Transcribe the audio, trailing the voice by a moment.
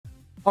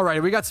All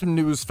right, we got some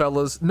news,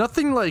 fellas.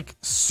 Nothing like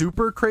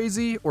super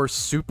crazy or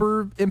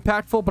super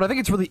impactful, but I think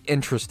it's really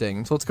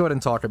interesting. So let's go ahead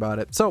and talk about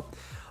it. So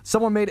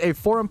someone made a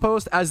forum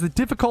post. As the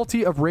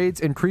difficulty of raids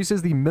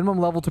increases, the minimum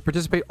level to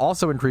participate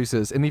also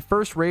increases. In the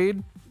first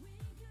raid,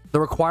 the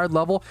required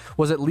level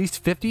was at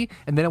least 50,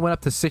 and then it went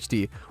up to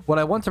 60. What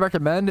I want to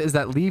recommend is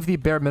that leave the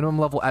bare minimum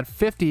level at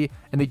 50,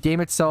 and the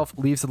game itself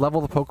leaves the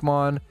level of the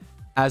Pokemon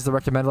as the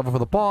recommended level for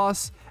the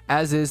boss,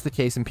 as is the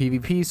case in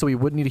PvP, so we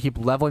wouldn't need to keep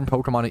leveling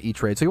Pokemon at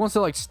each raid. So he wants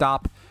to like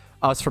stop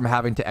us from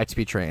having to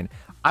XP train.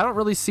 I don't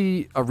really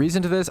see a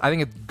reason to this. I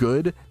think it's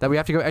good that we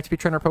have to go XP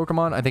train our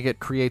Pokemon. I think it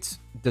creates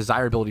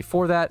desirability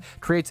for that,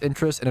 creates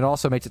interest, and it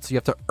also makes it so you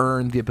have to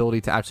earn the ability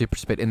to actually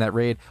participate in that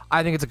raid.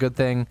 I think it's a good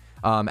thing.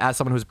 As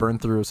someone who's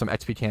burned through some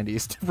XP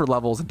candies for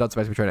levels and done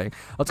some XP training,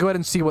 let's go ahead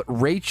and see what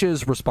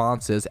Rache's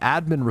response is,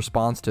 admin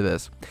response to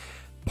this.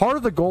 Part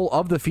of the goal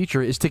of the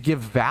feature is to give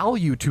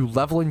value to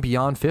leveling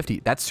beyond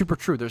 50. That's super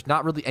true. There's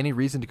not really any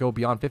reason to go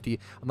beyond 50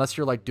 unless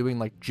you're like doing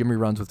like Jimmy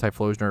runs with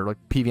Typhlosion or like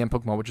PVM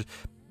Pokemon, which is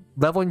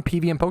leveling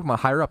PVM Pokemon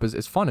higher up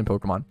is fun in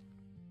Pokemon.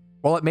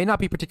 While it may not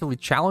be particularly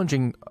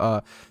challenging,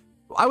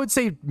 I would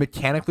say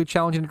mechanically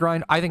challenging to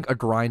grind. I think a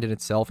grind in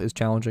itself is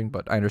challenging,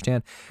 but I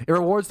understand. It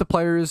rewards the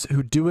players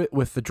who do it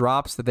with the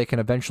drops that they can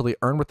eventually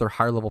earn with their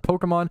higher level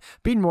Pokemon,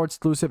 being more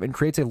exclusive, and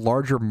creates a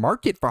larger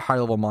market for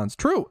higher level mons.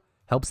 True.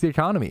 Helps the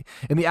economy.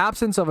 In the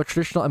absence of a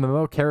traditional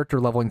MMO character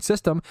leveling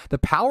system, the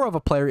power of a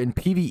player in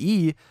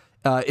PvE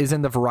is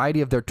in the variety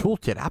of their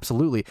toolkit.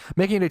 Absolutely.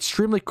 Making it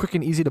extremely quick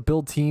and easy to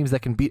build teams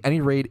that can beat any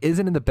raid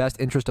isn't in the best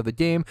interest of the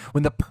game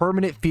when the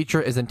permanent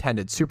feature is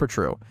intended. Super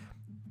true.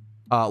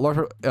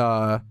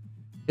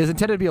 Is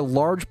intended to be a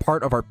large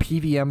part of our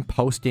PVM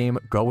post-game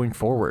going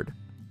forward.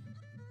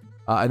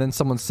 And then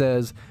someone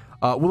says,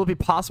 will it be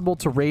possible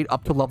to raid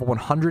up to level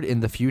 100 in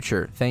the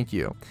future? Thank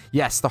you.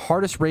 Yes, the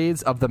hardest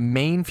raids of the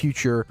main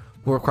future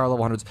will require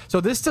level 100s.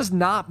 So this does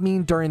not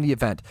mean during the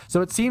event.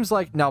 So it seems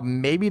like now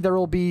maybe there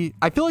will be...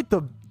 I feel like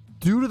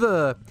due to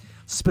the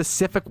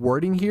specific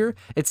wording here,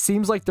 it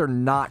seems like they're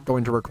not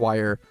going to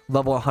require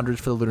level 100s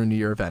for the Lunar New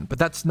Year event. But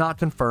that's not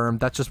confirmed.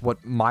 That's just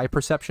what my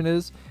perception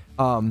is.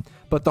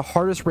 But the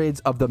hardest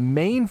raids of the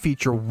main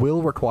feature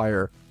will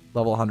require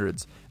level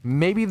 100s.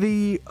 Maybe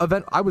the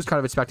event, I was kind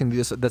of expecting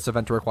this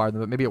event to require them,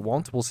 but maybe it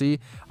won't. We'll see.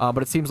 But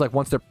it seems like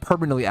once they're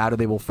permanently added,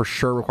 they will for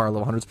sure require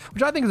level 100s,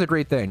 which I think is a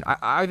great thing.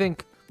 I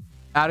think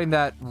adding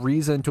that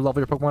reason to level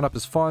your Pokemon up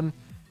is fun.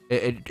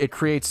 It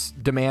creates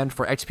demand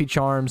for XP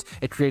charms.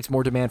 It creates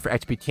more demand for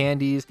XP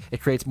candies. It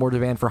creates more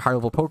demand for higher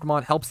level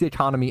Pokemon. Helps the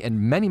economy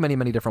in many, many,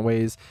 many different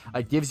ways.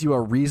 It gives you a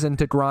reason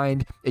to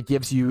grind. It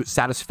gives you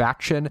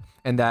satisfaction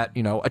and that,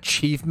 you know,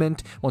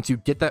 achievement once you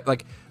get that.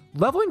 Like,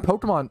 leveling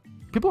Pokemon,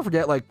 people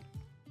forget, like,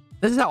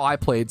 this is how I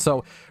played.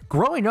 So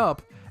growing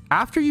up,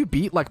 after you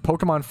beat like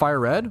Pokemon Fire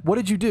Red, what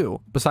did you do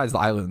besides the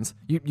islands?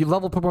 You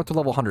leveled Pokemon to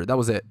level 100. That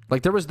was it.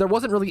 Like there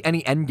wasn't really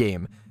any end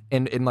game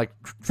in like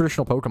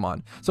traditional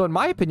Pokemon. So in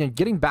my opinion,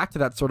 getting back to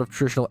that sort of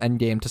traditional end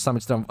game to some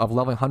extent of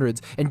leveling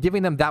hundreds and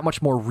giving them that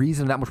much more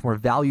reason, that much more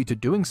value to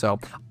doing so,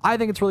 I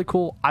think it's really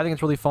cool. I think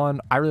it's really fun.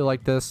 I really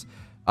like this.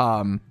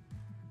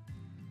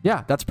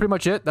 Yeah, that's pretty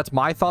much it. That's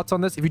my thoughts on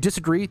this. If you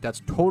disagree,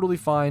 that's totally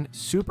fine.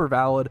 Super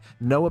valid.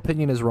 No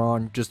opinion is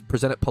wrong. Just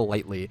present it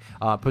politely.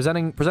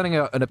 Presenting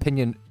an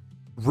opinion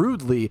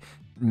rudely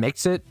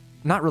makes it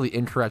not really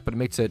incorrect, but it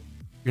makes it,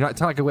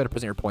 it's not a good way to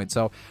present your point.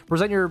 So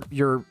present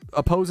your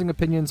opposing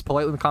opinions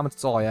politely in the comments.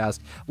 That's all I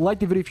ask. Like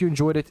the video if you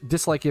enjoyed it,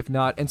 dislike if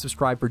not, and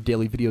subscribe for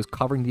daily videos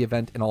covering the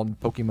event and all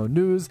PokeMMO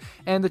news,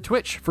 and the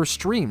Twitch for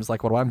streams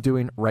like what I'm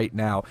doing right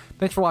now.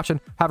 Thanks for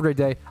watching. Have a great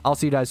day. I'll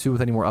see you guys soon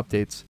with any more updates.